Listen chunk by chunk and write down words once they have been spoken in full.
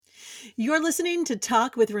You're listening to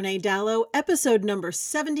Talk with Renee Dallow, episode number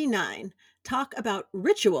 79. Talk about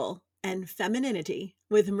ritual and femininity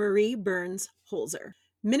with Marie Burns Holzer.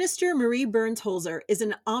 Minister Marie Burns Holzer is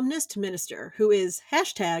an omnist minister who is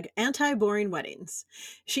hashtag anti-boring weddings.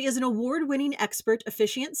 She is an award-winning expert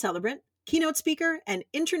officiant celebrant, keynote speaker, and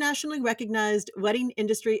internationally recognized wedding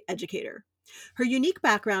industry educator. Her unique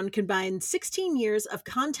background combines 16 years of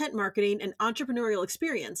content marketing and entrepreneurial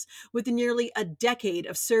experience with nearly a decade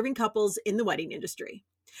of serving couples in the wedding industry.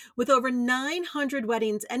 With over 900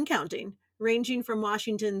 weddings and counting, ranging from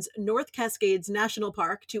Washington's North Cascades National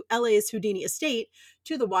Park to LA's Houdini Estate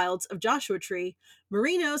to the wilds of Joshua Tree,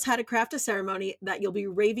 Marie knows how to craft a ceremony that you'll be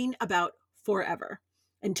raving about forever.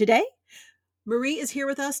 And today, Marie is here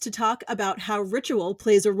with us to talk about how ritual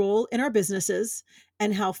plays a role in our businesses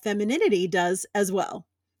and how femininity does as well.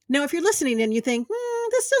 Now, if you're listening and you think,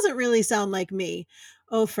 this doesn't really sound like me,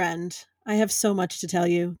 oh, friend, I have so much to tell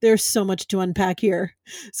you. There's so much to unpack here.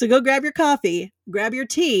 So go grab your coffee, grab your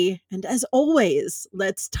tea, and as always,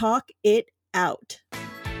 let's talk it out.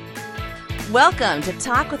 Welcome to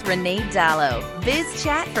Talk with Renee Dallow, biz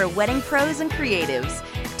chat for wedding pros and creatives.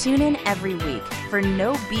 Tune in every week for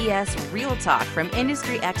no BS real talk from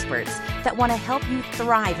industry experts that want to help you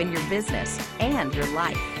thrive in your business and your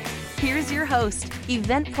life. Here's your host,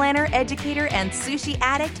 event planner, educator, and sushi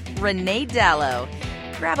addict, Renee Dallow.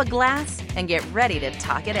 Grab a glass and get ready to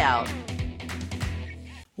talk it out.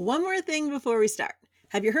 One more thing before we start.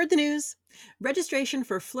 Have you heard the news? Registration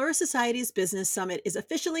for Fleur Society's Business Summit is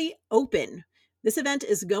officially open. This event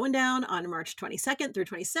is going down on March 22nd through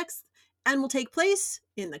 26th and will take place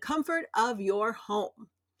in the comfort of your home.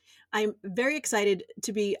 I'm very excited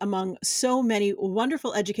to be among so many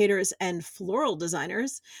wonderful educators and floral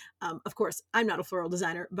designers. Of course, I'm not a floral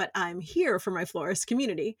designer, but I'm here for my florist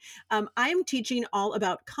community. I'm teaching all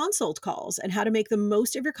about consult calls and how to make the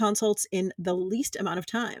most of your consults in the least amount of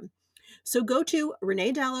time. So go to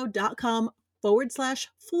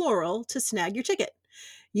reneedallow.com/floral to snag your ticket.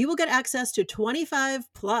 You will get access to 25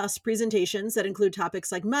 plus presentations that include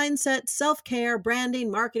topics like mindset, self-care, branding,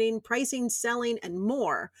 marketing, pricing, selling, and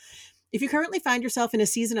more. If you currently find yourself in a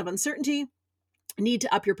season of uncertainty, need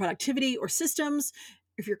to up your productivity or systems,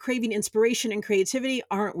 if you're craving inspiration and creativity,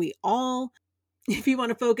 aren't we all? If you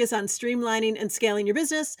want to focus on streamlining and scaling your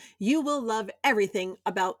business, you will love everything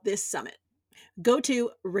about this summit. Go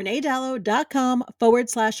to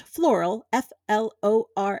reneedallow.com/floral, FLORAL,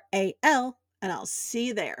 and I'll see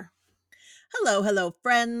you there. Hello,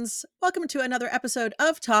 friends. Welcome to another episode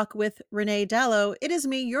of Talk with Renee Dallow. It is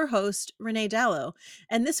me, your host, Renee Dallow.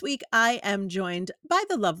 And this week I am joined by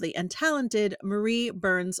the lovely and talented Marie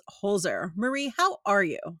Burns Holzer. Marie, how are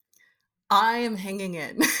you? I am hanging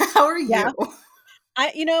in. How are you?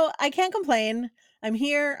 I can't complain. I'm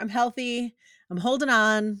here. I'm healthy. I'm holding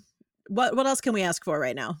on. What else can we ask for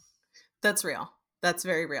right now? That's real. That's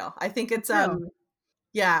very real. I think it's real.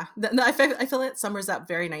 Yeah. I feel like summer's up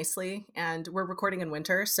very nicely, and we're recording in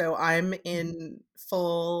winter, so I'm in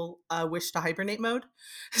full wish to hibernate mode.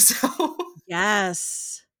 So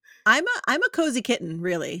yes, I'm a cozy kitten,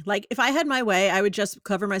 really. Like if I had my way, I would just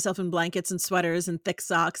cover myself in blankets and sweaters and thick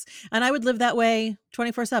socks, and I would live that way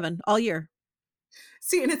 24/7 all year.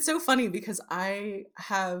 See, and it's so funny because I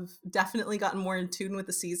have definitely gotten more in tune with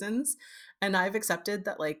the seasons, and I've accepted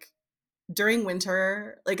that like during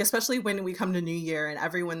winter, like especially when we come to New Year and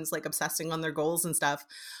everyone's like obsessing on their goals and stuff,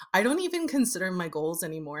 I don't even consider my goals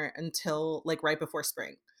anymore until like right before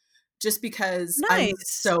spring. Just because I'm Nice.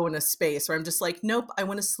 so in a space where I'm just like, nope, I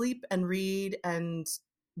want to sleep and read and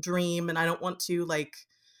dream, and I don't want to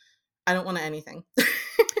anything.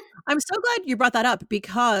 I'm so glad you brought that up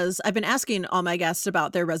because I've been asking all my guests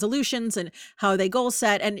about their resolutions and how they goal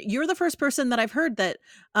set. And you're the first person that I've heard that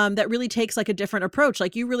that really takes like a different approach.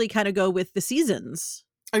 Like you really kind of go with the seasons.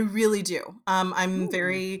 I really do.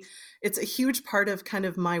 Ooh. It's a huge part of kind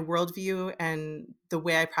of my worldview and the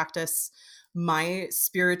way I practice my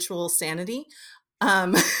spiritual sanity.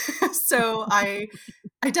 So I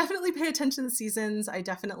definitely pay attention to the seasons. I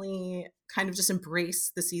definitely kind of just embrace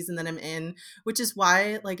the season that I'm in, which is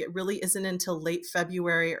why like it really isn't until late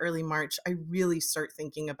February, early March, I really start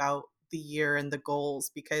thinking about the year and the goals,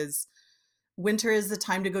 because winter is the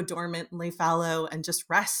time to go dormant and lay fallow and just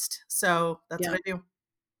rest. So that's what I do.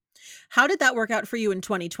 How did that work out for you in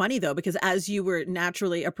 2020 though? Because as you were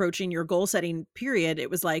naturally approaching your goal setting period, it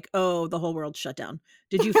was like, oh, the whole world shut down.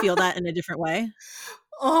 Did you feel that in a different way?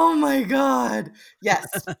 Oh my God. Yes.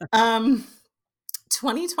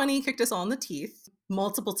 2020 kicked us all in the teeth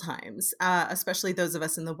multiple times, especially those of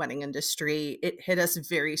us in the wedding industry. It hit us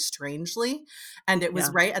very strangely. And it was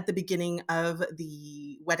right at the beginning of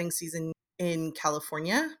the wedding season in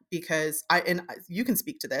California because and you can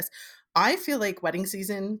speak to this. I feel like wedding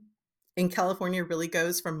season in California really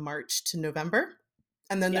goes from March to November.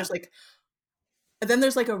 And then Yeah.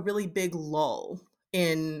 there's like a really big lull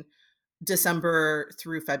in December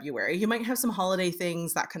through February. You might have some holiday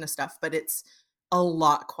things, that kind of stuff, but it's a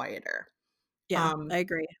lot quieter. Yeah, Um, I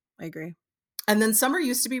agree. I agree. and then summer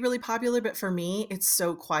used to be really popular, but for me, it's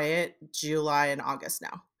so quiet July and August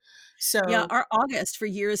now. Yeah, So our August for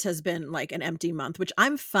years has been like an empty month, which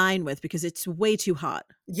I'm fine with because it's way too hot.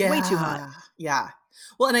 Way too hot. yeah, yeah.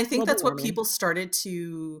 Well, and I think Global that's what warming. people started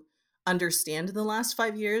to understand in the last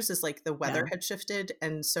 5 years is like the weather Yeah. had shifted,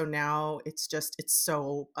 and so now it's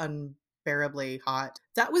so unbearably hot.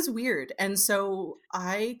 That was weird, and so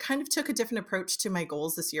I kind of took a different approach to my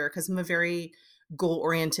goals this year because 'cause I'm a very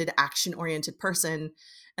goal-oriented, action-oriented person,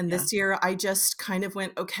 and Yeah. this year I just kind of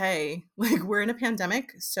went, "Okay, like, we're in a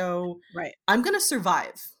pandemic, so Right. I'm gonna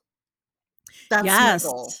survive." That's my Yes.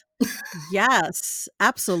 goal. Yes,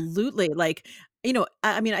 absolutely. Like,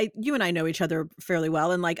 I mean, you and I know each other fairly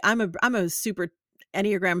well, and like, I'm a super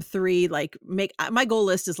Enneagram 3. Like, my goal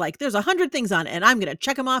list is like, there's 100 things on it, and I'm gonna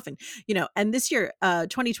check them off. And this year,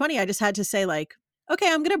 2020, I just had to say like,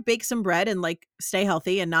 okay, I'm gonna bake some bread and like stay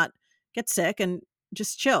healthy and not get sick and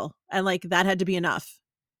just chill, and like that had to be enough.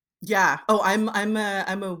 Yeah. Oh, I'm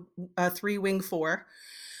a 3 wing 4.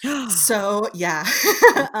 So, yeah.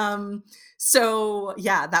 Um, so,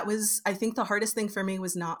 yeah, that was I think the hardest thing for me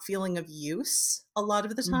was not feeling of use a lot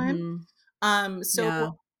of the time. Mhm. So Yeah.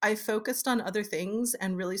 I focused on other things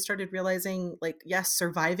and really started realizing, like, yes,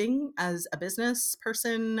 surviving as a business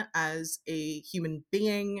person, as a human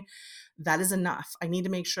being, that is enough. I need to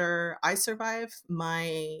make sure I survive,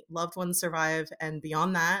 my loved ones survive, and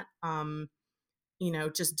beyond that,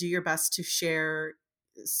 just do your best to share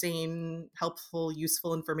sane, helpful,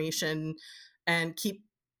 useful information and keep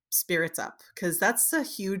spirits up because that's a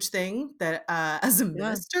huge thing that as a Yeah.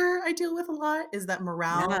 minister I deal with a lot is that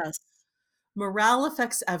Yes. morale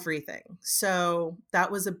affects everything. So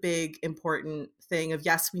that was a big important thing of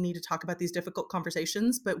yes, we need to talk about these difficult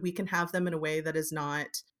conversations, but we can have them in a way that is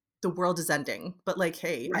not the world is ending, but like,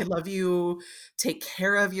 hey, I Right. love you, take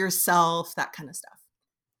care of yourself, that kind of stuff.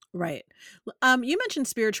 Right. You mentioned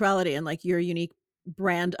spirituality and like your unique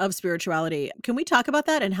brand of spirituality. Can we talk about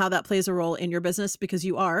that and how that plays a role in your business because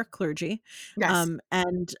you are clergy? Yes.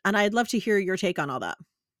 And I'd love to hear your take on all that.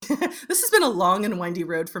 This has been a long and windy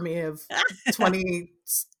road for me of 20,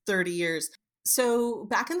 30 years. So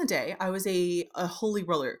back in the day, I was a holy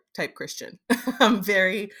roller type Christian. I'm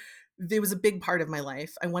very, it was a big part of my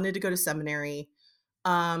life. I wanted to go to seminary,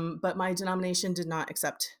 but my denomination did not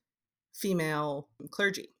accept female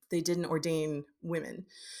clergy. They didn't ordain women.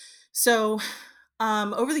 So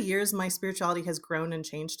over the years, my spirituality has grown and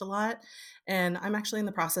changed a lot. And I'm actually in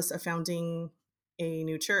the process of founding a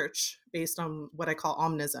new church based on what I call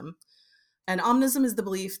omnism. And omnism is the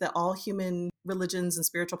belief that all human religions and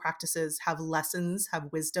spiritual practices have lessons,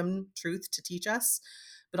 have wisdom, truth to teach us,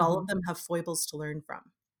 but all of Mhm. them have foibles to learn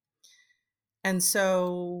from. And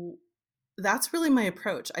so that's really my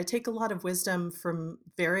approach. I take a lot of wisdom from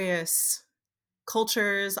various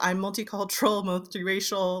cultures. I'm multicultural,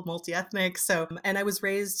 multiracial, multi-ethnic. So, and I was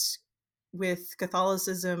raised with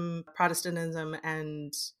Catholicism, Protestantism,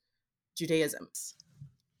 and Judaism.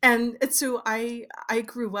 And so I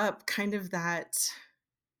grew up kind of that,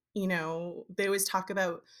 they always talk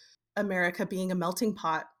about America being a melting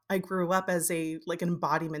pot. I grew up as a like an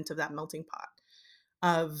embodiment of that melting pot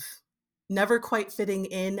of never quite fitting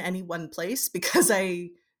in any one place because I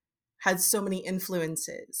had so many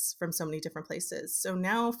influences from so many different places. So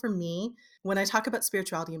now for me, when I talk about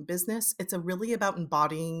spirituality in business, it's really about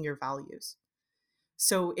embodying your values.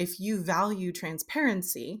 So if you value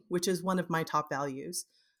transparency, which is one of my top values,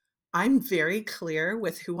 I'm very clear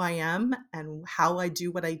with who I am and how I do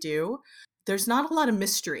what I do. There's not a lot of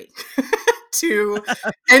mystery to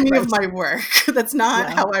any of Right. my work. That's not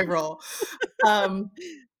Yeah. how I roll. Um,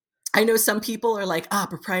 I know some people are like,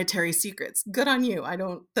 proprietary secrets. Good on you.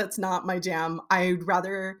 That's not my jam. I'd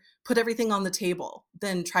rather put everything on the table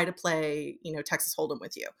than try to play, Texas Hold'em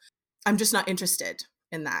with you. I'm just not interested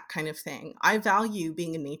in that kind of thing. I value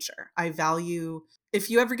being in nature. I value, if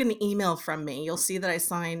you ever get an email from me, you'll see that I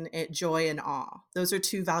sign it joy and awe. Those are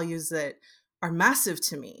two values that are massive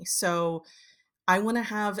to me. So I want to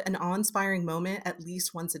have an awe-inspiring moment at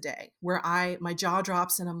least once a day where my jaw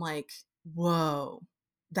drops and I'm like, whoa,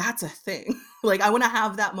 that's a thing. Like I want to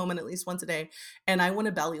have that moment at least once a day. And I want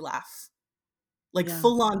to belly laugh, like Yeah.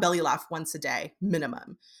 full on belly laugh once a day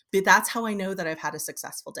minimum. But that's how I know that I've had a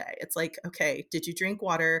successful day. It's like, okay, did you drink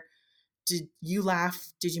water? Did you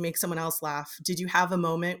laugh? Did you make someone else laugh? Did you have a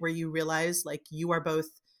moment where you realized like you are both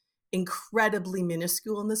incredibly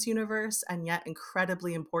minuscule in this universe and yet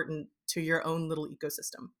incredibly important to your own little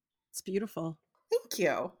ecosystem? It's beautiful. Thank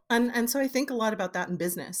you. And so I think a lot about that in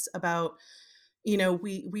business, about, you know,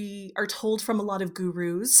 we are told from a lot of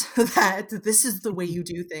gurus that this is the way you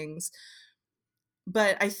do things.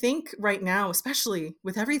 But I think right now, especially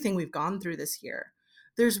with everything we've gone through this year,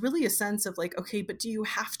 there's really a sense of like, okay, but do you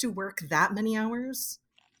have to work that many hours?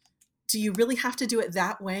 Do you really have to do it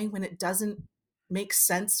that way when it doesn't make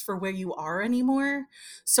sense for where you are anymore?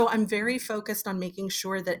 So I'm very focused on making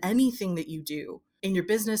sure that anything that you do in your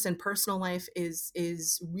business and personal life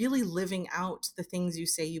is really living out the things you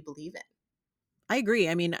say you believe in. I agree.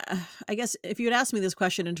 I mean, I guess if you had asked me this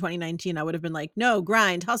question in 2019, I would have been like, no,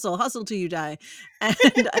 grind, hustle, hustle till you die.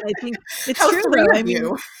 And I think it's How true sweet though. I of mean,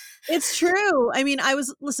 you. it's true. I mean, I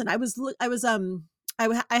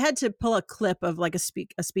had to pull a clip of like a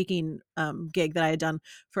speaking gig that I had done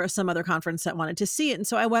for some other conference that wanted to see it. And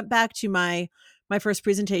so I went back to my first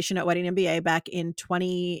presentation at Wedding MBA back in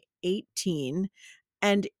 2018.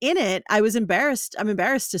 And in it, I was embarrassed. I'm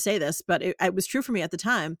embarrassed to say this, but it was true for me at the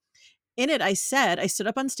time. In it, I stood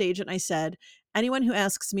up on stage and I said, anyone who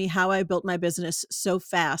asks me how I built my business so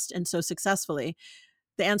fast and so successfully,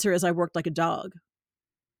 the answer is I worked like a dog.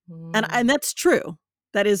 And Mm. that's true.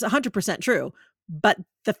 That is 100% true. But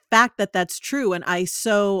the fact that that's true, and I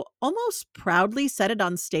so almost proudly said it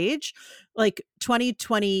on stage, like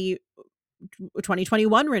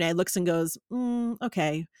 2021, Renee looks and goes,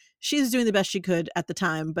 okay, she's doing the best she could at the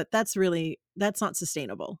time, but that's not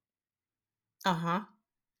sustainable. Uh-huh.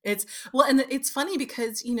 It's well, and it's funny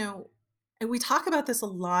because, you know, and we talk about this a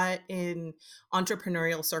lot in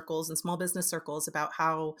entrepreneurial circles and small business circles about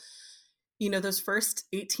how, you know, those first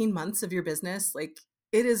 18 months of your business, like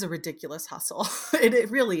it is a ridiculous hustle. It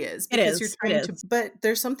really is, It because you're is. It trying to, is. but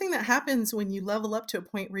there's something that happens when you level up to a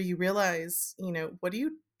point where you realize, you know, what are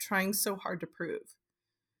you trying so hard to prove?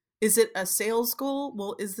 Is it a sales goal?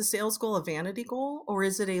 Well, is the sales goal a vanity goal, or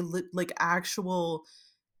is it a like actual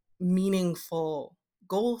meaningful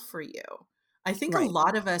goal for you? I think a Right.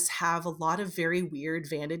 lot of us have a lot of very weird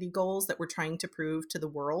vanity goals that we're trying to prove to the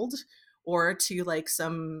world or to like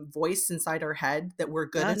some voice inside our head that we're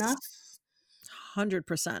good Yes. enough.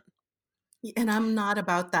 100%. And I'm not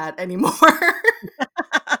about that anymore.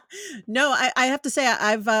 No, I have to say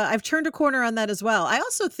I've turned a corner on that as well. I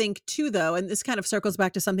also think too, though, and this kind of circles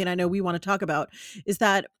back to something I know we want to talk about, is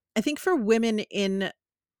that I think for women in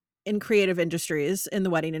creative industries, in the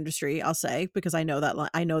wedding industry, I'll say, because I know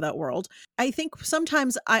I know that world. I think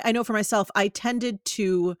sometimes I know for myself, I tended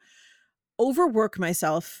to overwork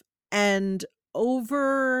myself and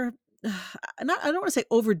over not I don't want to say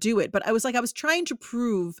overdo it, but I was trying to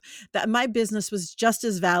prove that my business was just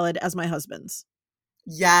as valid as my husband's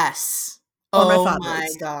Yes. or my Oh my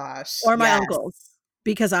father's gosh. or my Yes. uncle's,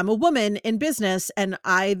 because I'm a woman in business and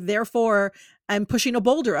I therefore am pushing a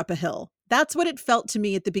boulder up a hill. That's what it felt to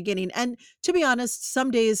me at the beginning. And to be honest, some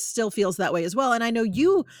days still feels that way as well. And I know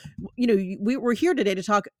we're here today to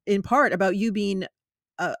talk in part about you being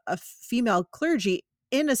a female clergy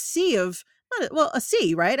in a sea of, a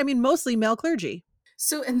sea, right? I mean, mostly male clergy.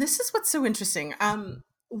 So, and this is what's so interesting.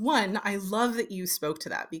 One, I love that you spoke to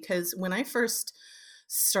that, because when I first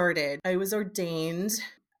started, I was ordained,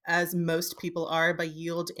 as most people are, by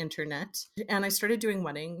Yield Internet, and I started doing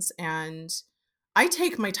weddings. And I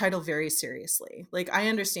take my title very seriously. Like, I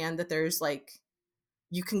understand that there's like,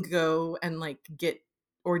 you can go and like get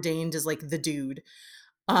ordained as like the dude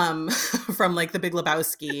from like the Big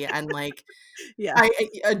Lebowski, and like Yeah.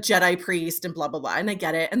 a Jedi priest and blah blah blah, and I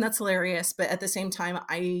get it, and that's hilarious. But at the same time,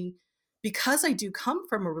 because I do come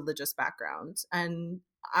from a religious background, and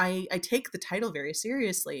I take the title very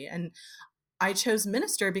seriously, and I chose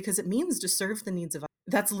minister because it means to serve the needs of others.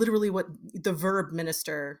 That's literally what the verb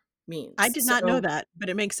minister I means. did not know So, that, but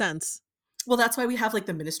it makes sense. well, that's why we have like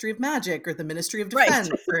the Ministry of Magic or the Ministry of Right.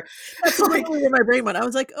 Defense, or That's like, literally where my brain went. I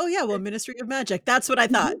was like, oh yeah, well, Ministry of Magic. That's what I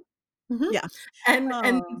thought. mhm, mhm. Yeah. And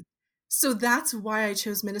Oh, so that's why I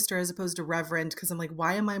chose minister as opposed to reverend, because I'm like,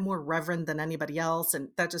 why am I more reverend than anybody else? And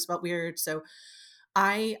that just felt weird. So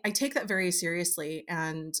I take that very seriously,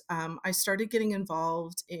 and I started getting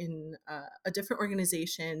involved in a different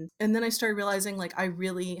organization, and then I started realizing like I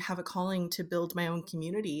really have a calling to build my own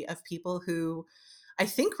community of people who I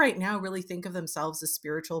think right now really think of themselves as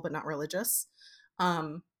spiritual but not religious.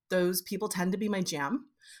 Those people tend to be my jam,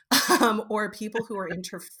 or people who are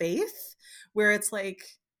interfaith, where it's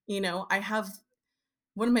like, you know, I have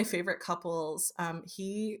one of my favorite couples.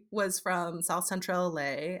 He was from South Central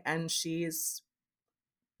LA, and she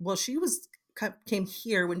was came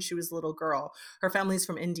here when she was a little girl. Her family's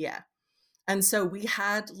from India. And so we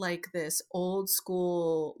had like this old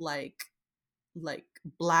school, like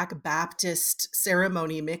Black Baptist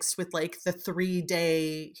ceremony mixed with like the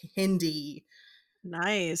 3-day Hindi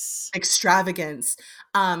Nice. extravagance.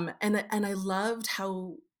 And I loved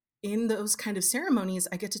how in those kind of ceremonies,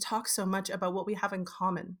 I get to talk so much about what we have in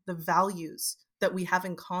common, the values that we have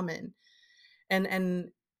in common,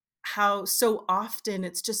 and how so often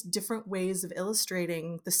it's just different ways of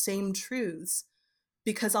illustrating the same truths,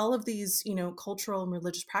 because all of these, cultural and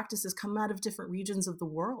religious practices come out of different regions of the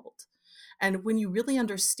world. And when you really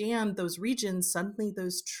understand those regions, suddenly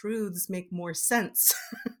those truths make more sense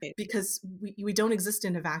because we don't exist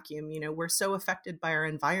in a vacuum. We're so affected by our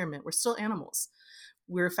environment. We're still animals.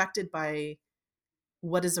 We're affected by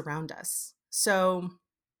what is around us. So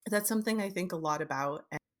that's something I think a lot about.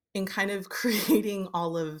 And in kind of creating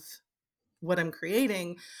all of what I'm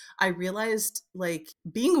creating, I realized like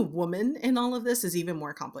being a woman in all of this is even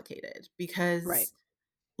more complicated because, Right.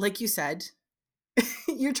 like you said,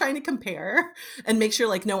 you're trying to compare and make sure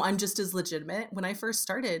like, no, I'm just as legitimate. When I first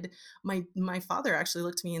started, my father actually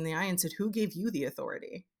looked me in the eye and said, "Who gave you the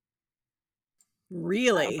authority?"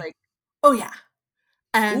 I was Really? like, "Oh yeah."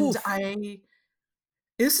 And Oof.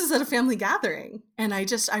 this is at a family gathering. And I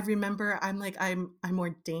remember I'm like, I'm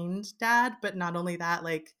ordained dad, but not only that,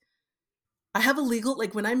 like I have a legal,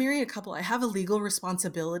 like when I marry a couple, I have a legal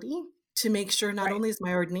responsibility to make sure not Right. only is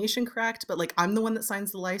my ordination correct, but like I'm the one that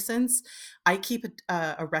signs the license. I keep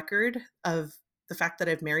a record of the fact that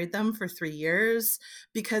I've married them for 3 years,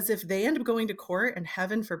 because if they end up going to court and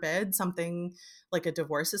heaven forbid something like a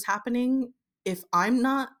divorce is happening, if I'm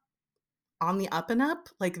not on the up and up,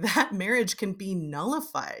 like that marriage can be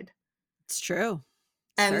nullified. It's true.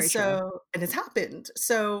 It's And very true. so, and it's happened.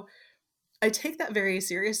 So I take that very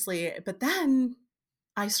seriously. But then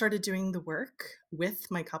I started doing the work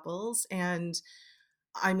with my couples. And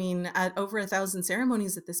I mean, at over 1,000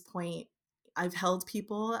 ceremonies at this point, I've held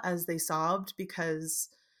people as they sobbed because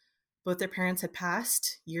both their parents had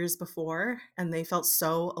passed years before and they felt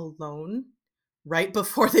so alone right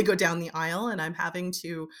before they go down the aisle. And I'm having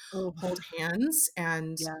to Oh, hold hands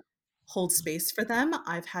and yeah. hold space for them.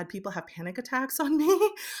 I've had people have panic attacks on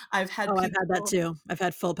me. I've had Oh, I've had that people. too. I've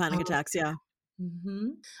had full panic attacks, yeah.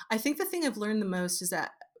 Mhm. I think the thing I've learned the most is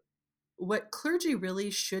that what clergy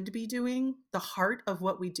really should be doing, the heart of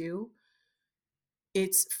what we do,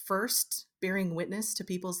 it's first bearing witness to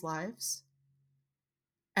people's lives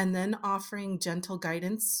and then offering gentle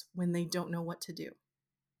guidance when they don't know what to do,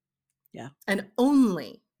 Yeah. and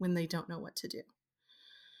only when they don't know what to do.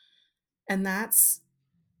 And that's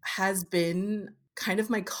has been kind of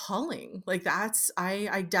my calling. Like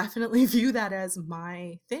I definitely view that as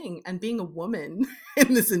my thing. And being a woman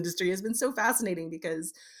in this industry has been so fascinating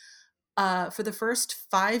because for the first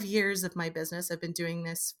 5 years of my business, I've been doing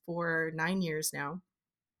this for 9 years now.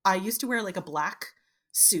 I used to wear like a black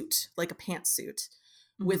suit, like a pantsuit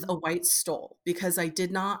with Mhm. a white stole because I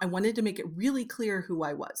wanted to make it really clear who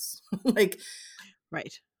I was. Like,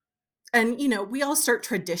 Right. and we all start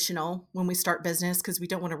traditional when we start business because we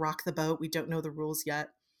don't want to rock the boat. We don't know the rules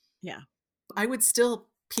yet. Yeah.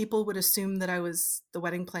 People would assume that I was the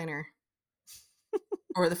wedding planner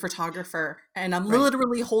or the photographer. And I'm Right.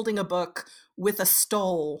 literally holding a book with a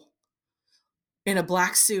stole in a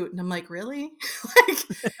black suit. And I'm like, really? Like,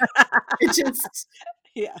 it just,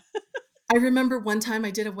 Yeah. I remember one time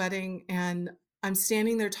I did a wedding and I'm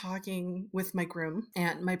standing there talking with my groom,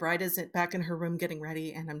 and my bride is back in her room getting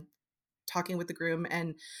ready. And I'm talking with the groom,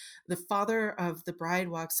 and the father of the bride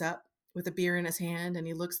walks up with a beer in his hand and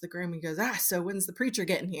he looks at the groom and he goes, so when's the preacher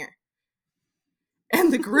getting here?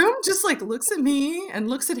 And the groom just like looks at me and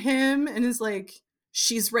looks at him and is like,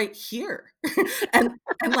 she's right here. and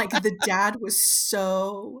and like the dad was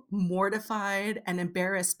so mortified and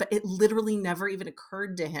embarrassed, but it literally never even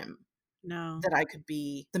occurred to him No. that I could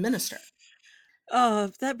be the minister. Oh,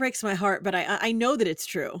 that breaks my heart, but I know that it's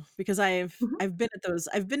true because Mhm. I've been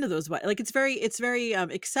to those like, it's very,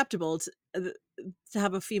 acceptable to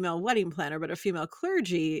have a female wedding planner, but a female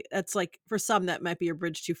clergy, that's like for some, that might be a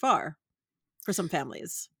bridge too far for some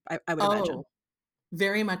families, I would imagine. Oh,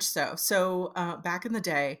 very much so. So back in the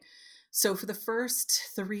day, so for the first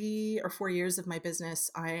 3 or 4 years of my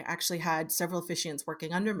business, I actually had several officiants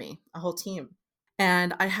working under me, a whole team.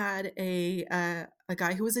 And I had a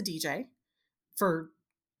guy who was a DJ for,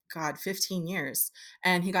 God, 15 years.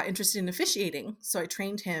 And he got interested in officiating. So I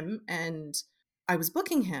trained him and I was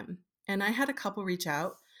booking him. And I had a couple reach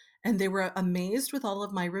out and they were amazed with all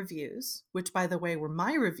of my reviews, which by the way were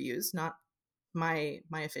my reviews, not my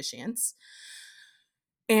officiants.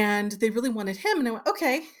 And they really wanted him. And I went,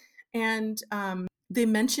 okay. And they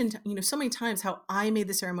mentioned, so many times how I made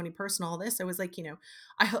the ceremony personal. All this, I was like,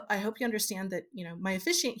 I hope you understand that, my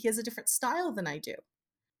officiant, he has a different style than I do.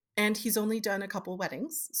 And he's only done a couple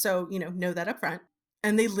weddings. So, know that up front.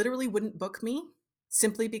 And they literally wouldn't book me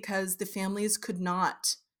simply because the families could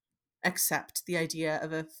not accept the idea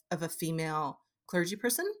of a female clergy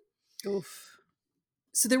person. Oof.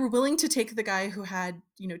 So they were willing to take the guy who had,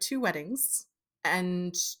 2 weddings.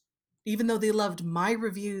 And even though they loved my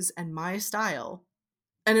reviews and my style,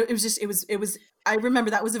 and it was I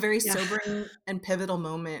remember that was a very Yeah. sobering and pivotal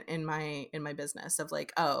moment in my business of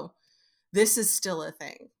like, oh, this is still a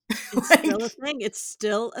thing. It's Like, still a thing. It's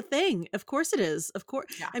still a thing. Of course it is. Of course.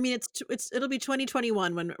 yeah. I mean, it'll be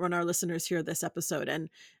 2021 when our listeners hear this episode, and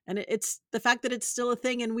it's the fact that it's still a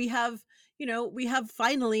thing, and we have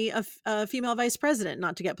finally a female vice president.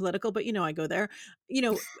 Not to get political, but I go there.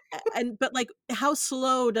 But like, how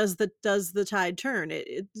slow does the tide turn?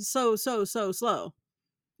 It's so slow.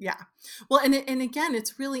 Yeah. Well, and again,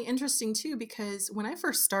 it's really interesting too, because when I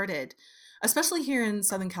first started, especially here in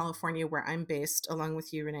Southern California, where I'm based, along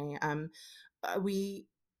with you, Renee,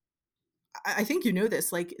 I think you know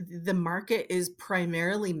this, like the market is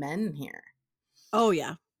primarily men here, Oh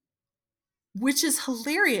yeah. which is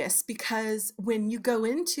hilarious because when you go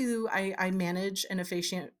into, I manage an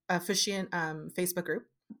officiant Facebook group.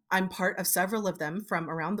 I'm part of several of them from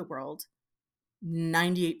around the world.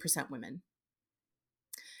 98% women.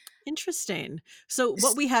 Interesting. So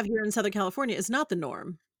what we have here in Southern California is not the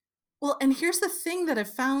norm. Well, and here's the thing that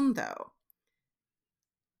I've found though.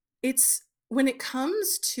 It's when it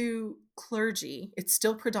comes to clergy, it's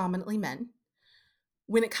still predominantly men.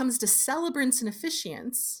 When it comes to celebrants and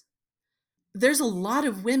officiants, there's a lot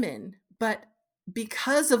of women, but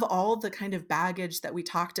because of all the kind of baggage that we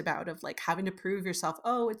talked about of like having to prove yourself,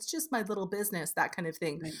 oh, it's just my little business, that kind of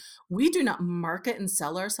thing, Right. we do not market and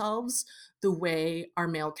sell ourselves the way our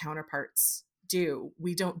male counterparts do.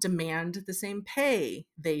 We don't demand the same pay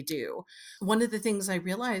they do. One of the things I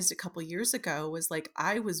realized a couple years ago was like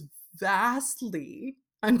I was vastly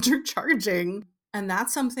undercharging. And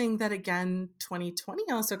that's something that, again, 2020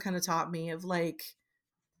 also kind of taught me of like,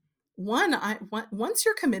 once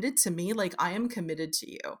you're committed to me, like I am committed to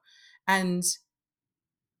you, and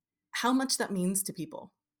how much that means to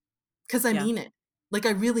people, because I Yeah. mean it. Like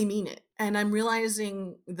I really mean it. And I'm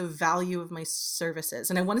realizing the value of my services.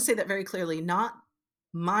 And I want to say that very clearly, not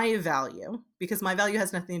my value, because my value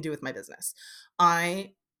has nothing to do with my business.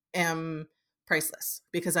 I am priceless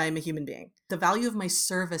because I am a human being. The value of my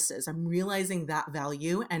services, I'm realizing that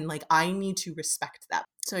value, and like I need to respect that.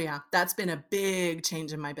 So yeah, that's been a big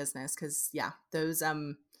change in my business because yeah, those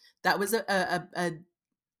that was a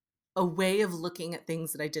way of looking at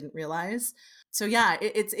things that I didn't realize. So yeah,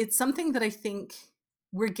 it's something that I think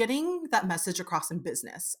we're getting that message across in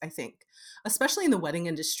business, I think, especially in the wedding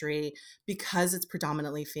industry, because it's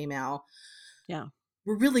predominantly female. Yeah.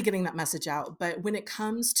 We're really getting that message out. But when it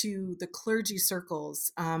comes to the clergy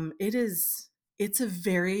circles, it's a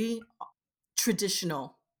very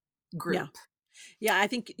traditional group. Yeah. Yeah, I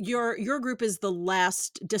think your group is the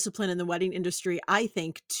last discipline in the wedding industry, I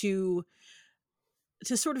think, to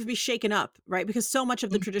sort of be shaken up, right? Because so much of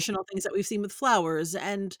the Mhm. traditional things that we've seen with flowers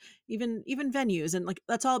and even venues, and like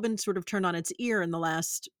that's all been sort of turned on its ear in the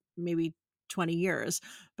last maybe 20 years.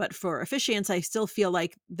 But for officiants, I still feel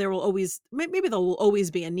like there will always maybe there will always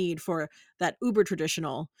be a need for that uber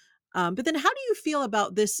traditional. But then how do you feel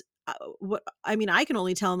about this? What I mean, I can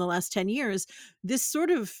only tell in the last 10 years, this sort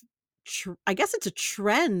of I guess it's a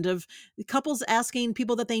trend of couples asking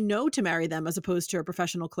people that they know to marry them as opposed to a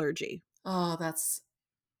professional clergy. Oh, that's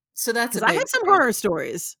Because a I big have some thing. horror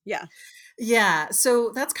stories. Yeah. Yeah, so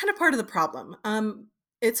that's kind of part of the problem.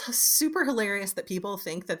 It's super hilarious that people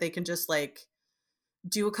think that they can just like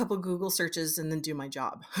do a couple Google searches and then do my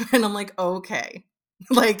job. And I'm like, okay.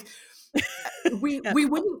 Like Yeah. we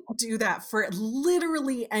wouldn't do that for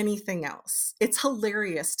literally anything else. It's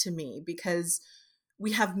hilarious to me because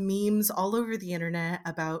we have memes all over the internet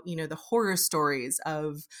about, the horror stories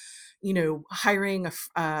of, hiring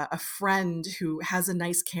a friend who has a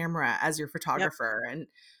nice camera as your Yep. photographer, and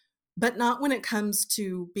but not when it comes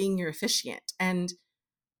to being your officiant. And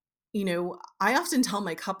I often tell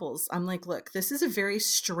my couples, I'm like, look, this is a very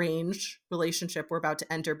strange relationship we're about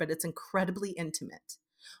to enter, but it's incredibly intimate.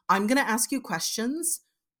 I'm going to ask you questions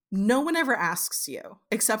no one ever asks you,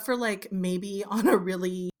 except for like maybe on a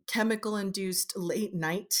really chemical induced late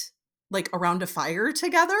night, like around a fire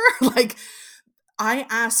together. Like, I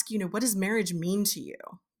ask, what does marriage mean to you?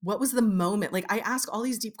 What was the moment? Like, I ask all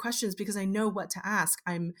these deep questions because I know what to ask.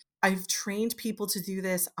 I've trained people to do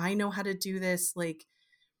this. I know how to do this. Like,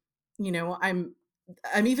 I'm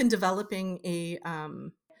I'm even developing a A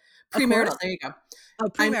premarital. course? There you go. Oh,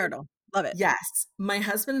 I'm premarital. Love it. Yes, my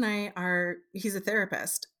husband and I are. He's a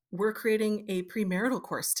therapist. We're creating a premarital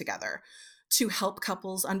course together to help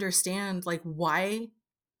couples understand like why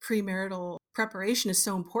premarital preparation is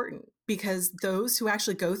so important, because those who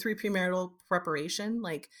actually go through premarital preparation,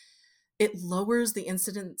 like, it lowers the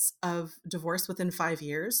incidence of divorce within 5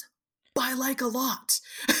 years by like a lot.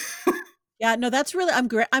 Yeah, no, that's really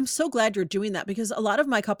I'm so glad you're doing that because a lot of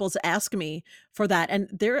my couples ask me for that and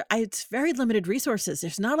it's very limited resources.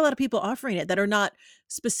 There's not a lot of people offering it that are not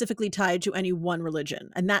specifically tied to any one religion.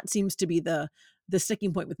 And that seems to be the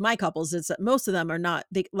sticking point with my couples is that most of them are not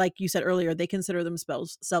they like you said earlier, they consider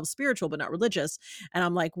themselves spiritual but not religious. And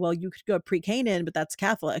I'm like, "Well, you could go pre-Canaan, but that's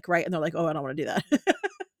Catholic, right?" And they're like, "Oh, I don't want to do that."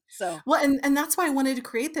 So, Well, and that's why I wanted to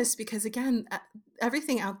create this, because again,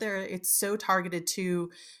 everything out there, it's so targeted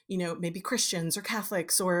to, maybe Christians or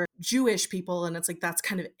Catholics or Jewish people, and it's like that's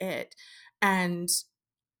kind of it. And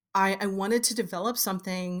I wanted to develop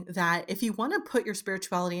something that if you want to put your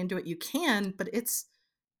spirituality into it, you can, but that's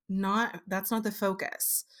not the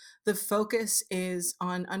focus. The focus is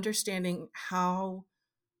on understanding how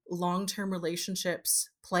long-term relationships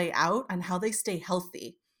play out and how they stay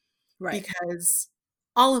healthy, right. because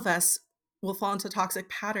all of us will fall into toxic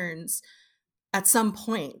patterns at some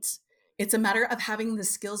point. It's a matter of having the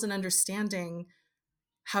skills and understanding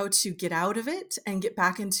how to get out of it and get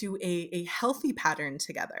back into a healthy pattern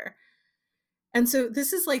together. And so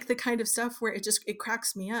this is like the kind of stuff where it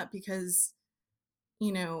cracks me up, because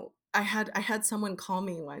I had someone call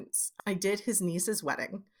me once. I did his niece's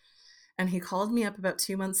wedding, and he called me up about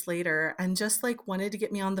 2 months later and just like wanted to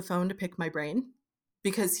get me on the phone to pick my brain,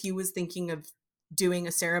 because he was thinking of doing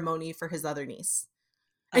a ceremony for his other niece.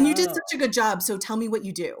 And you did Oh. such a good job, so tell me what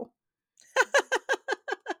you do.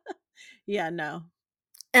 Yeah, no.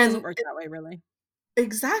 Doesn't And work that way really.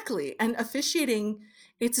 exactly. And officiating,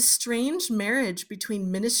 it's a strange marriage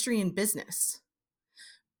between ministry and business.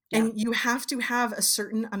 Yeah. And you have to have a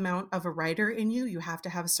certain amount of a writer in you. You have to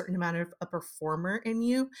have a certain amount of a performer in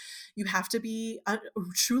you. You have to be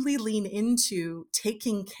truly lean into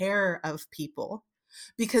taking care of people,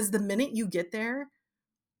 because the minute you get there,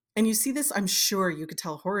 and you see this, I'm sure you could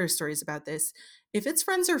tell horror stories about this. If it's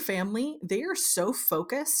friends or family, they are so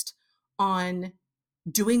focused on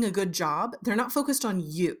doing a good job. They're not focused on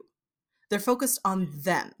you. They're focused on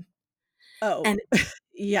them. Oh, And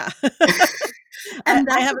yeah. I and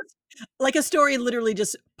I that's have like a story literally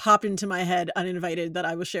just popped into my head uninvited that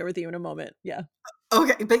I will share with you in a moment. Yeah.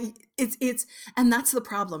 okay, but it's and that's the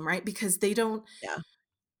problem, right? Because they don't Yeah.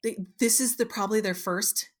 this is probably their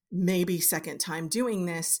first, maybe second time doing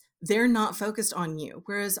this. They're not focused on you.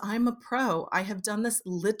 Whereas I'm a pro. I have done this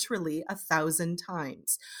literally 1,000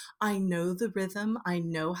 times. I know the rhythm. I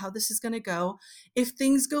know how this is going to go. If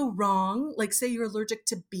things go wrong, like say you're allergic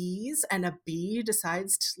to bees and a bee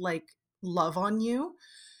decides to like love on you,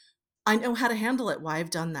 I know how to handle it. Why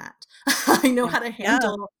I've done that. I know Yeah. how to Yeah.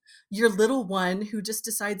 handle your little one who just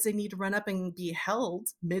decides they need to run up and be held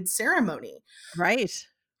mid ceremony. Right.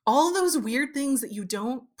 All those weird things that you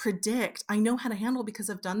don't predict, I know how to handle because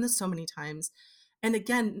I've done this so many times. And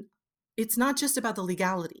again, it's not just about the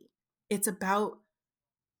legality. It's about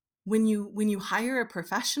when you hire a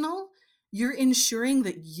professional, you're ensuring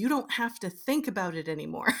that you don't have to think about it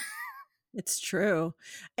anymore. It's true.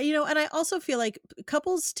 And I also feel like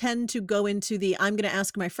couples tend to go into the I'm going to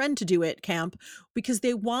ask my friend to do it camp because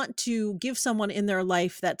they want to give someone in their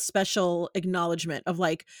life that special acknowledgement of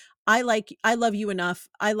like, I love you enough.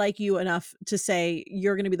 I like you enough to say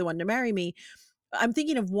you're going to be the one to marry me. I'm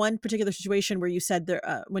thinking of one particular situation where you said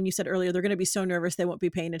when you said earlier, they're going to be so nervous they won't be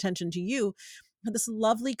paying attention to you. This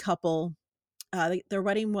lovely couple, their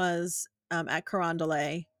wedding was at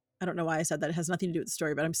Carondelet. I don't know why I said that. It has nothing to do with the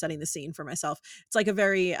story, but I'm setting the scene for myself. It's like a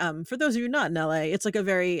very, for those of you not in LA, it's like a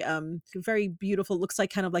very beautiful, looks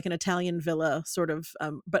like kind of like an Italian villa sort of,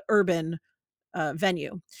 but urban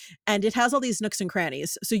venue. And it has all these nooks and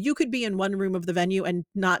crannies. So you could be in one room of the venue and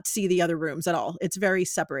not see the other rooms at all. It's very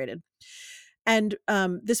separated. And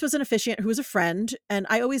this was an officiant who was a friend. And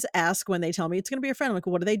I always ask when they tell me it's going to be a friend, I'm like,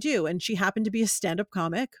 well, what do they do? And she happened to be a stand-up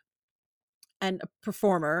comic and a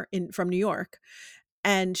performer from New York.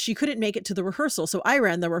 And she couldn't make it to the rehearsal. So I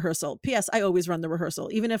ran the rehearsal. P.S. I always run the rehearsal.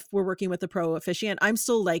 Even if we're working with a pro officiant, I'm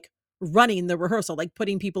still like running the rehearsal, like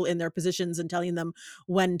putting people in their positions and telling them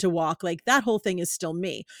when to walk. Like that whole thing is still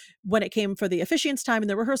me. When it came for the officiant's time in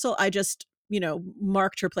the rehearsal, I just,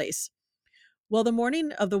 marked her place. Well, the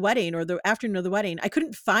morning of the wedding or the afternoon of the wedding, I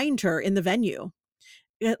couldn't find her in the venue.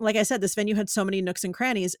 Like I said, this venue had so many nooks and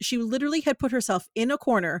crannies. She literally had put herself in a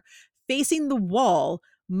corner facing the wall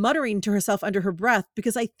muttering to herself under her breath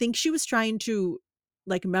because I think she was trying to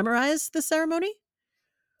like memorize the ceremony.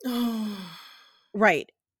 Oh, Right.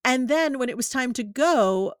 And then when it was time to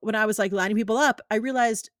go, when I was like lining people up, I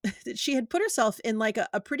realized that she had put herself in like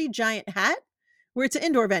a pretty giant hat where it's an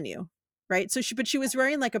indoor venue. Right. But she was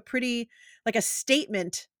wearing like a pretty, like a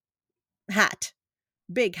statement hat,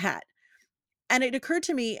 big hat. And it occurred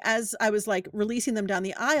to me as I was like releasing them down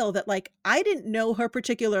the aisle that like I didn't know her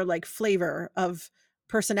particular like flavor of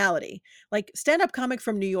personality. Like stand-up comic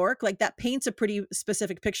from New York, like that paints a pretty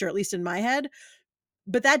specific picture, at least in my head.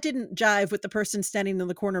 But that didn't jive with the person standing in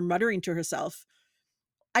the corner muttering to herself.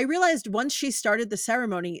 I realized once she started the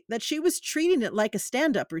ceremony that she was treating it like a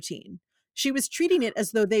stand-up routine. She was treating it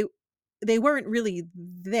as though they weren't really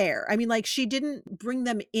there. I mean, like she didn't bring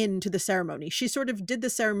them into the ceremony. She sort of did the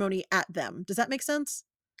ceremony at them. Does that make sense?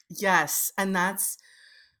 yes. And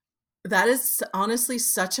that is honestly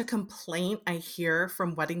such a complaint I hear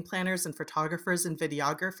from wedding planners and photographers and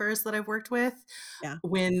videographers that I've worked with Yeah.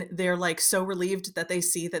 when they're like so relieved that they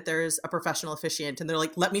see that there's a professional officiant and they're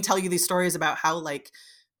like, let me tell you these stories about how like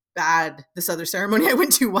bad this other ceremony I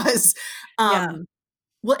went to was. Yeah.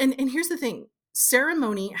 Well, and here's the thing.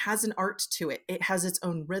 Ceremony has an art to it. It has its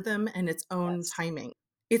own rhythm and its own Yes. timing.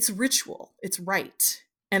 It's ritual. It's rite.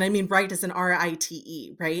 And I mean rite as an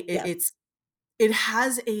RITE, right? Yes. It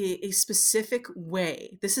has a specific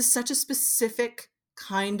way. This is such a specific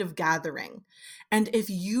kind of gathering. And if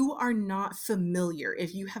you are not familiar,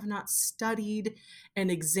 if you have not studied and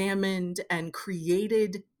examined and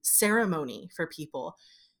created ceremony for people,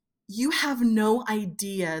 you have no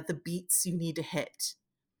idea the beats you need to hit.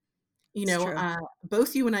 You It's know, true.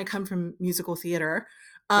 both you and I come from musical theater.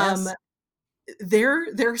 Um, Yes.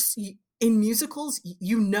 there's in musicals,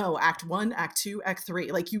 you know, act one, act two, act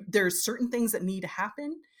three. Like there's certain things that need to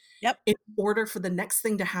happen Yep. in order for the next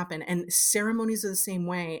thing to happen. And ceremonies are the same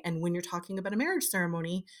way. And when you're talking about a marriage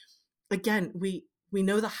ceremony, again, we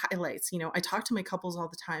know the highlights. You know, I talk to my couples all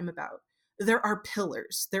the time about there are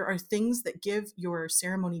pillars. There are things that give your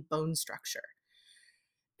ceremony bone structure.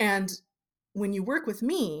 And when you work with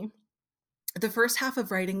me, the first half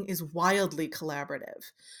of writing is wildly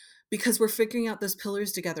collaborative because we're figuring out those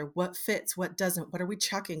pillars together. What fits, what doesn't, what are we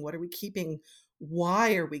chucking, what are we keeping,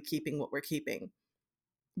 why are we keeping what we're keeping?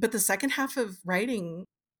 But the second half of writing,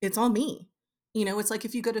 it's all me. You know, it's like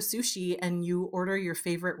if you go to sushi and you order your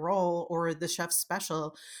favorite roll or the chef's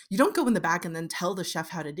special, you don't go in the back and then tell the chef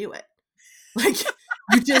how to do it. Like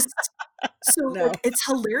you just so No. like it's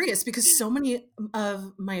hilarious because so many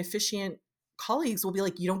of my officiant colleagues will be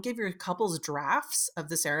like, "You don't give your couples drafts of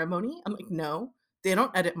the ceremony?" I'm like, "No, they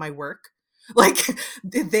don't edit my work. Like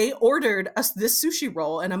they ordered us this sushi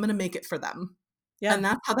roll and I'm going to make it for them." Yeah. And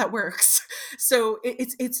that's how that works. So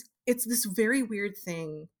it's this very weird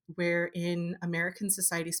thing where in American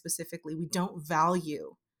society specifically, we don't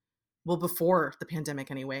value, well, before the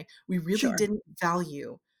pandemic anyway, we really Sure. didn't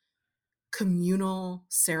value communal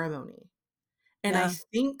ceremony. And I Yeah.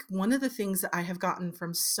 think one of the things that I have gotten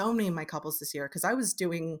from so many of my couples this year, because I was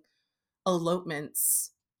doing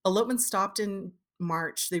elopements, elopements stopped in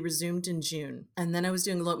March, they resumed in June. And then I was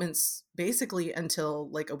doing elopements basically until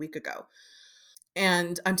like a week ago.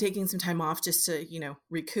 And I'm taking some time off just to, you know,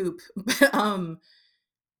 recoup. But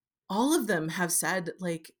all of them have said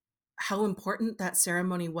like how important that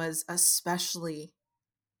ceremony was, especially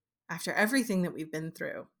after everything that we've been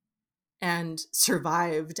through and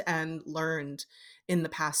survived and learned in the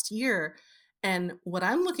past year. And what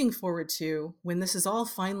I'm looking forward to when this is all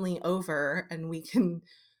finally over and we can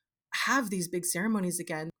have these big ceremonies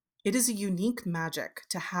again, it is a unique magic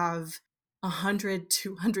to have 100,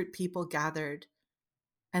 200 people gathered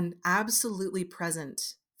and absolutely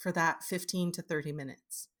present for that 15 to 30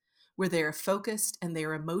 minutes where they are focused and they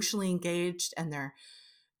are emotionally engaged and they're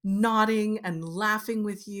nodding and laughing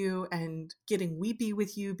with you and getting weepy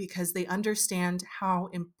with you because they understand how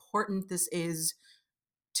important this is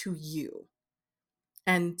to you.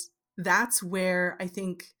 And that's where I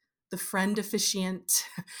think the friend officiant,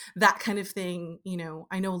 that kind of thing, you know,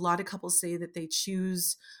 I know a lot of couples say that they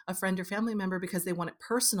choose a friend or family member because they want it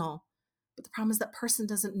personal. But the problem is that person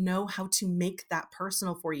doesn't know how to make that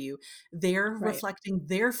personal for you. They're Right. reflecting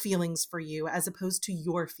their feelings for you as opposed to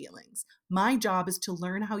your feelings. My job is to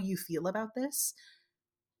learn how you feel about this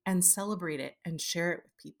and celebrate it and share it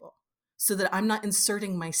with people so that I'm not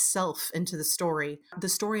inserting myself into the story. The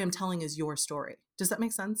story I'm telling is your story. Does that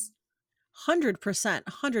make sense? 100%.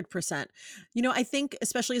 100%. You know, I think,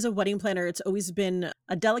 especially as a wedding planner, it's always been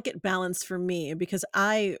a delicate balance for me because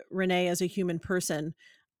Renee, as a human person,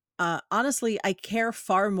 honestly, I care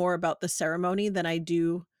far more about the ceremony than I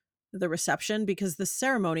do the reception, because the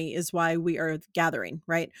ceremony is why we are gathering,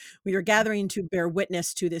 right? We are gathering to bear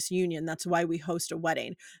witness to this union. That's why we host a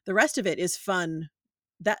wedding. The rest of it is fun.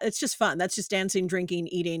 That it's just fun. That's just dancing, drinking,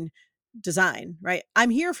 eating, design, right? I'm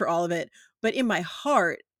here for all of it, but in my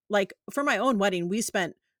heart, like for my own wedding, we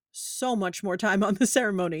spent so much more time on the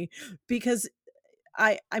ceremony because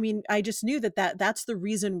I mean, I just knew that's the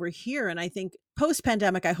reason we're here. And I think post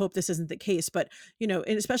pandemic, I hope this isn't the case, but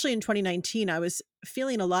and especially in 2019, I was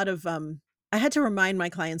feeling a lot of I had to remind my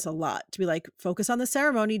clients a lot to be like, focus on the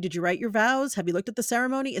ceremony. Did you write your vows? Have you looked at the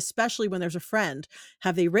ceremony? Especially when there's a friend.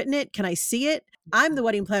 Have they written it? Can I see it? I'm the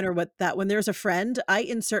wedding planner with that. When there's a friend, I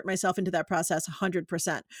insert myself into that process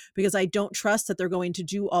 100% because I don't trust that they're going to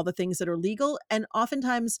do all the things that are legal. And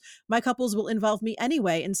oftentimes my couples will involve me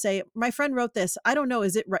anyway and say, my friend wrote this. I don't know.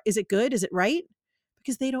 Is it right? Is it good? Is it right?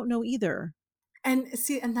 Because they don't know either. And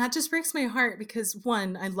see, and that just breaks my heart because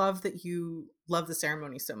one, I love that you love the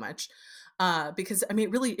ceremony so much. Because I mean,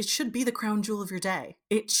 really, it should be the crown jewel of your day.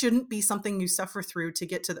 It shouldn't be something you suffer through to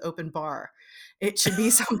get to the open bar. It should be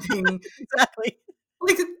something Exactly.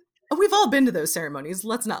 like we've all been to those ceremonies.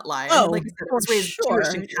 Let's not lie. I mean, like Oh, I said, I for was raised Jewish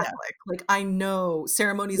sure. and Yeah. Catholic. Like I know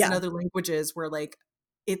ceremonies in Yeah. other languages where like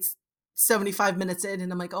it's 75 minutes in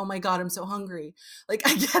and I'm like, oh my God, I'm so hungry. Like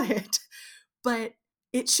I get it. But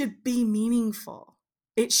it should be meaningful.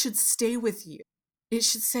 It should stay with you. It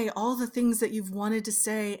should say all the things that you've wanted to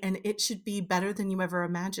say, and it should be better than you ever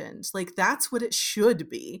imagined. Like, that's what it should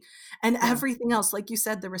be. And Yeah. everything else, like you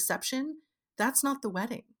said, the reception, that's not the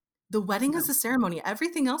wedding. The wedding is No. the ceremony.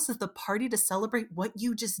 Everything else is the party to celebrate what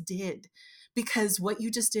you just did. Because what you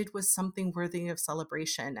just did was something worthy of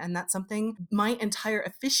celebration. And that's something my entire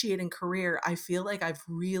officiating career, I feel like I've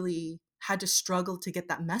really had to struggle to get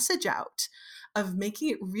that message out of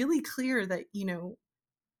making it really clear that,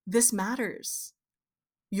 this matters.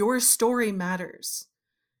 Your story matters.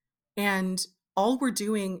 And all we're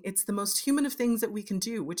doing, it's the most human of things that we can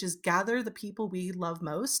do, which is gather the people we love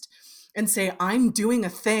most and say, I'm doing a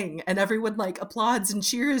thing. And everyone like applauds and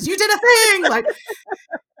cheers, you did a thing. Like,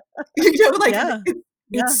 like Yeah.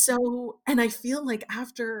 Yeah. it's so, and I feel like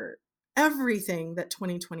after everything that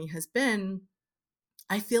 2020 has been,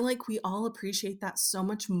 I feel like we all appreciate that so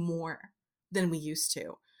much more than we used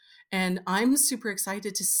to. And I'm super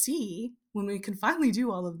excited to see when we can finally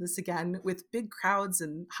do all of this again with big crowds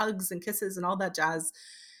and hugs and kisses and all that jazz.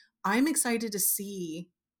 I'm excited to see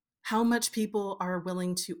how much people are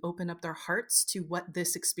willing to open up their hearts to what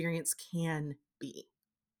this experience can be.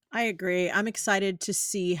 I agree. I'm excited to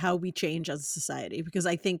see how we change as a society because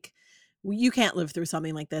I think you can't live through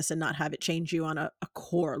something like this and not have it change you on a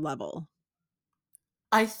core level.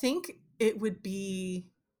 I think it would be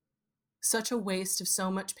such a waste of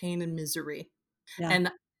so much pain and misery. Yeah.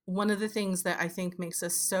 And one of the things that I think makes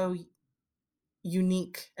us so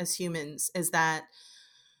unique as humans is that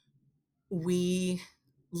we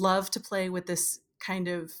love to play with this kind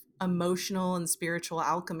of emotional and spiritual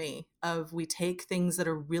alchemy of we take things that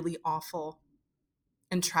are really awful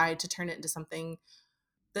and try to turn it into something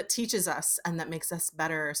that teaches us and that makes us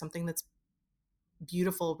better, something that's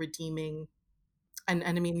beautiful, redeeming. And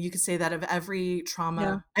I mean, you could say that of every Yeah.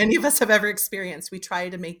 trauma any of us have ever experienced. We try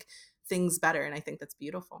to make things better, and I think that's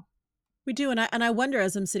beautiful. We do. And I wonder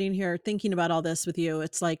as I'm sitting here thinking about all this with you,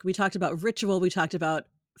 it's like we talked about ritual, we talked about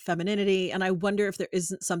femininity, and I wonder if there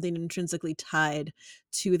isn't something intrinsically tied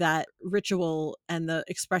to that ritual and the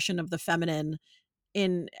expression of the feminine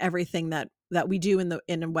in everything that we do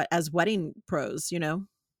in what as wedding pros,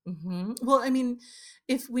 Well, I mean,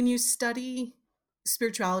 if when you study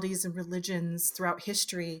spiritualities and religions throughout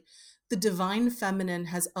history, the divine feminine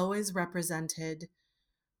has always represented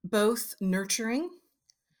both nurturing,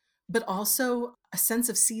 but also a sense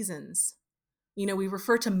of seasons. We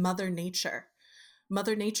refer to Mother Nature.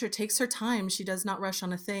 Mother Nature takes her time. She does not rush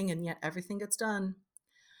on a thing, and yet everything gets done.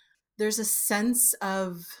 There's a sense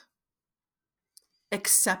of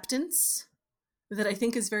acceptance that I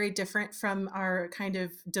think is very different from our kind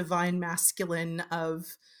of divine masculine of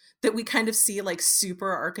that we kind of see like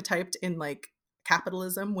super archetyped in like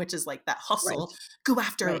capitalism, which is like that Right. hustle, go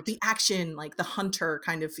after Right. the action, like the hunter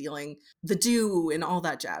kind of feeling, the do and all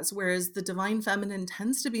that jazz. Whereas the divine feminine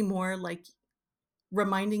tends to be more like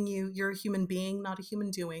reminding you you're a human being, not a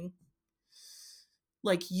human doing.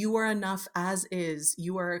 Like you are enough as is.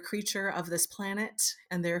 You are a creature of this planet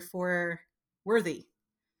and therefore worthy.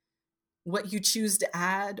 What you choose to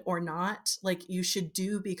add or not, like you should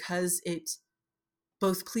do because it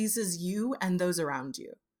both pleases you and those around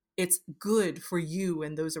you. It's good for you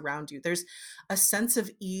and those around you. There's a sense of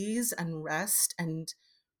ease and rest and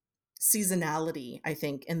seasonality, I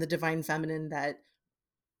think, in the divine feminine that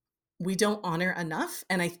we don't honor enough.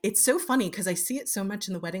 And it's so funny because I see it so much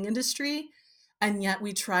in the wedding industry, and yet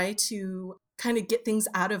we try to kind of get things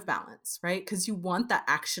out of balance, right? Because you want that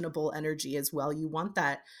actionable energy as well. You want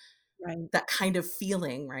that that kind of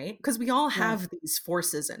feeling, right? Because we all have these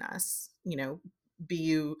forces in us, be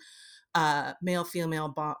you male,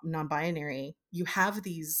 female, non-binary, you have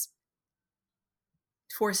these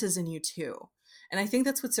forces in you too. And I think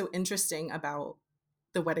that's what's so interesting about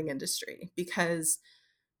the wedding industry, because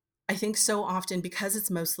I think so often, because it's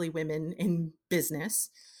mostly women in business,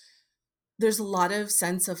 there's a lot of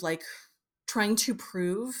sense of like trying to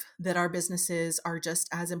prove that our businesses are just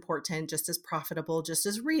as important, just as profitable, just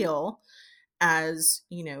as real as,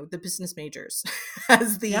 the business majors,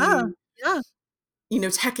 as the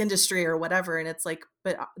tech industry or whatever. And it's like,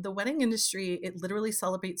 but the wedding industry, it literally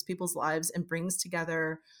celebrates people's lives and brings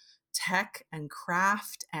together tech and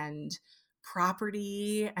craft and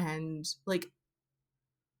property, and like,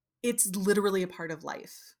 it's literally a part of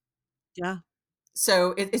life. Yeah.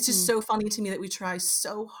 So it's just so funny to me that we try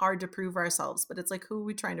so hard to prove ourselves, but it's like, who are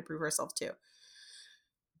we trying to prove ourselves to?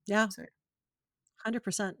 Yeah. So.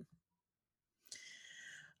 100%.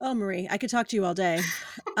 Oh, Marie, I could talk to you all day.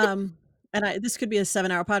 And this could be a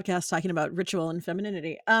 7-hour podcast talking about ritual and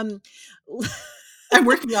femininity. I'm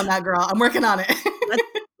working on that, girl. I'm working on it.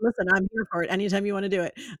 Listen, I'm here for it anytime you want to do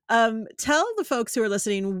it. Tell the folks who are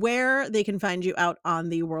listening where they can find you out on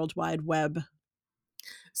the World Wide Web.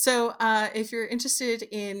 So if you're interested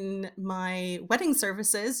in my wedding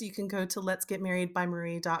services, you can go to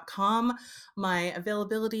letsgetmarriedbymarie.com. My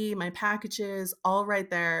availability, my packages, all right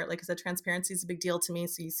there. Like I said, transparency is a big deal to me.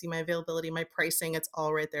 So you see my availability, my pricing, it's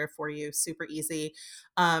all right there for you. Super easy.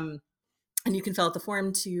 And you can fill out the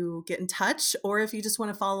form to get in touch, or if you just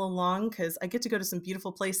want to follow along, because I get to go to some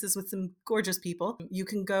beautiful places with some gorgeous people, you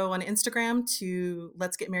can go on Instagram to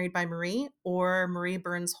Let's Get Married by Marie, or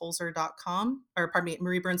marieburnshulzer.com, or pardon me,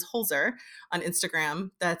 Marie Burns Holzer on Instagram.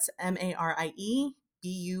 That's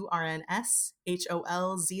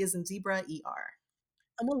MarieBurnshOlZ as in zebra, ER.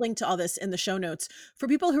 And we'll link to all this in the show notes. For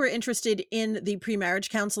people who are interested in the pre-marriage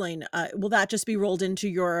counseling, will that just be rolled into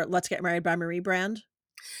your Let's Get Married by Marie brand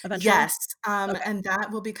eventually? Yes. Okay. And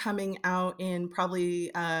that will be coming out in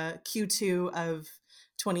probably Q2 of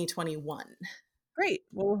 2021. Great.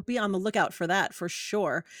 Well, we'll be on the lookout for that for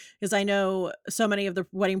sure, because I know so many of the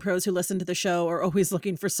wedding pros who listen to the show are always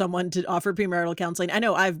looking for someone to offer premarital counseling. I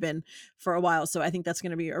know I've been for a while, so I think that's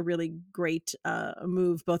going to be a really great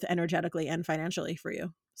move, both energetically and financially for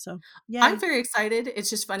you. So yeah, I'm very excited. It's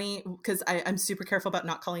just funny because I'm super careful about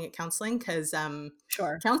not calling it counseling, because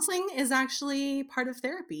counseling is actually part of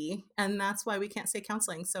therapy, and that's why we can't say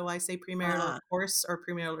counseling. So I say premarital course or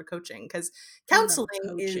premarital coaching, because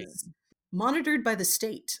counseling is monitored by the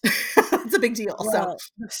state. It's a big deal. Well,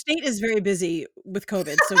 the state is very busy with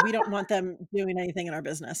COVID, so we don't want them doing anything in our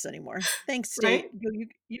business anymore. Thanks, state. Right?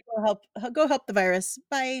 You go help the virus.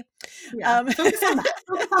 Bye. Yeah. Focus on that.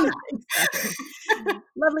 Focus on that. Exactly.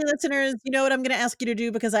 Lovely listeners, you know what I'm going to ask you to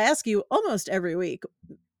do, because I ask you almost every week.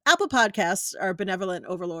 Apple Podcasts, our benevolent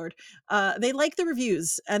overlord, they like the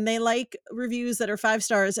reviews, and they like reviews that are 5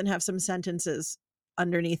 stars and have some sentences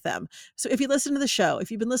underneath them. So if you listen to the show, if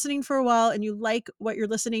you've been listening for a while and you like what you're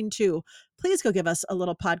listening to, please go give us a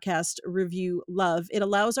little podcast review love. It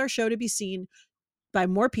allows our show to be seen by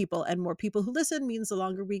more people, and more people who listen means the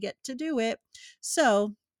longer we get to do it.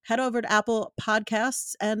 So head over to Apple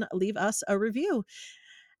Podcasts and leave us a review.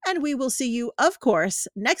 And we will see you, of course,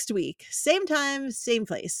 next week. Same time, same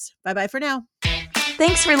place. Bye-bye for now.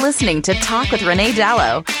 Thanks for listening to Talk with Renee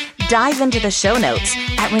Dallow. Dive into the show notes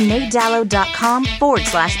at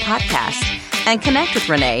reneedallow.com/podcast and connect with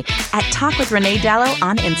Renee at Talk with Renee Dallow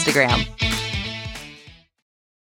on Instagram.